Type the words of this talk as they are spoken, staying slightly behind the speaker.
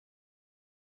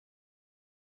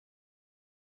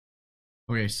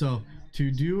Okay, so to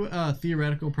do a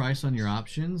theoretical price on your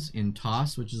options in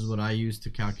TOS, which is what I use to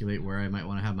calculate where I might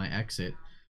want to have my exit,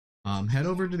 head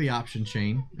over to the option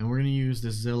chain, and we're going to use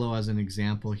this Zillow as an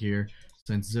example here.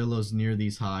 Since Zillow's near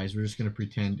these highs, we're just going to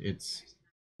pretend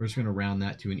we're just going to round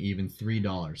that to an even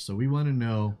 $3. So we want to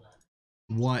know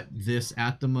what this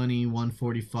at the money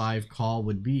 145 call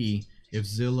would be if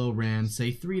Zillow ran,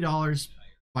 say, $3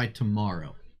 by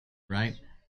tomorrow, right?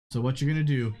 So what you're going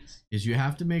to do is you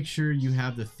have to make sure you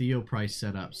have the Theo price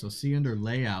set up. So see under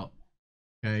layout,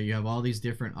 okay, you have all these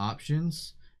different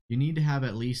options. You need to have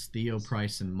at least Theo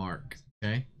price and mark,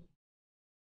 okay?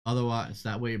 Otherwise,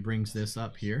 that way it brings this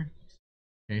up here.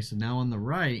 Okay, so now on the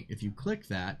right, if you click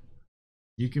that,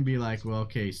 you can be like, well,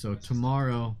 okay, so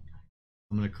tomorrow,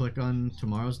 I'm going to click on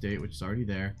tomorrow's date, which is already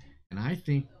there, and I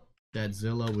think that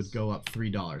Zillow would go up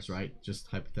 $3, right? Just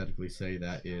hypothetically say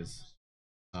that is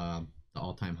the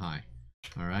all-time high.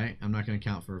 All right, I'm not going to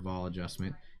count for a vol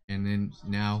adjustment. And then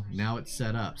now it's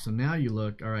set up. So now you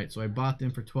look, all right, so I bought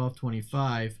them for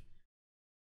 $12.25.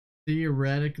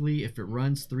 Theoretically, if it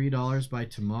runs $3 by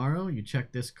tomorrow, you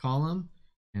check this column,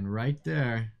 and right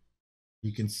there,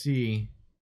 you can see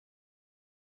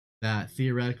that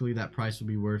theoretically that price would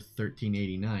be worth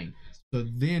 $13.89. So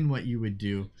then what you would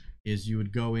do is you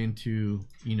would go into,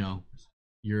 you know,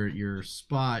 your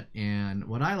spot, and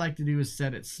what I like to do is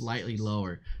set it slightly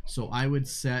lower. So I would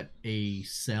set a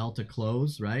sell to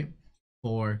close, right,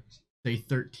 for say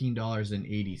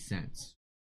 $13.80,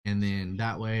 and then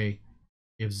that way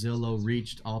if Zillow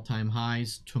reached all-time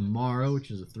highs tomorrow,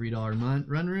 which is a $3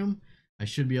 run room, I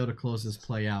should be able to close this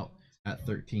play out at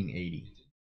 $13.80.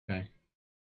 Okay,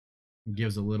 it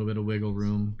gives a little bit of wiggle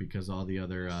room because all the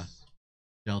other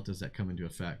deltas that come into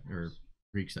effect, or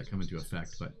Greeks that come into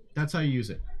effect, but that's how you use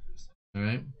it. All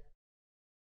right.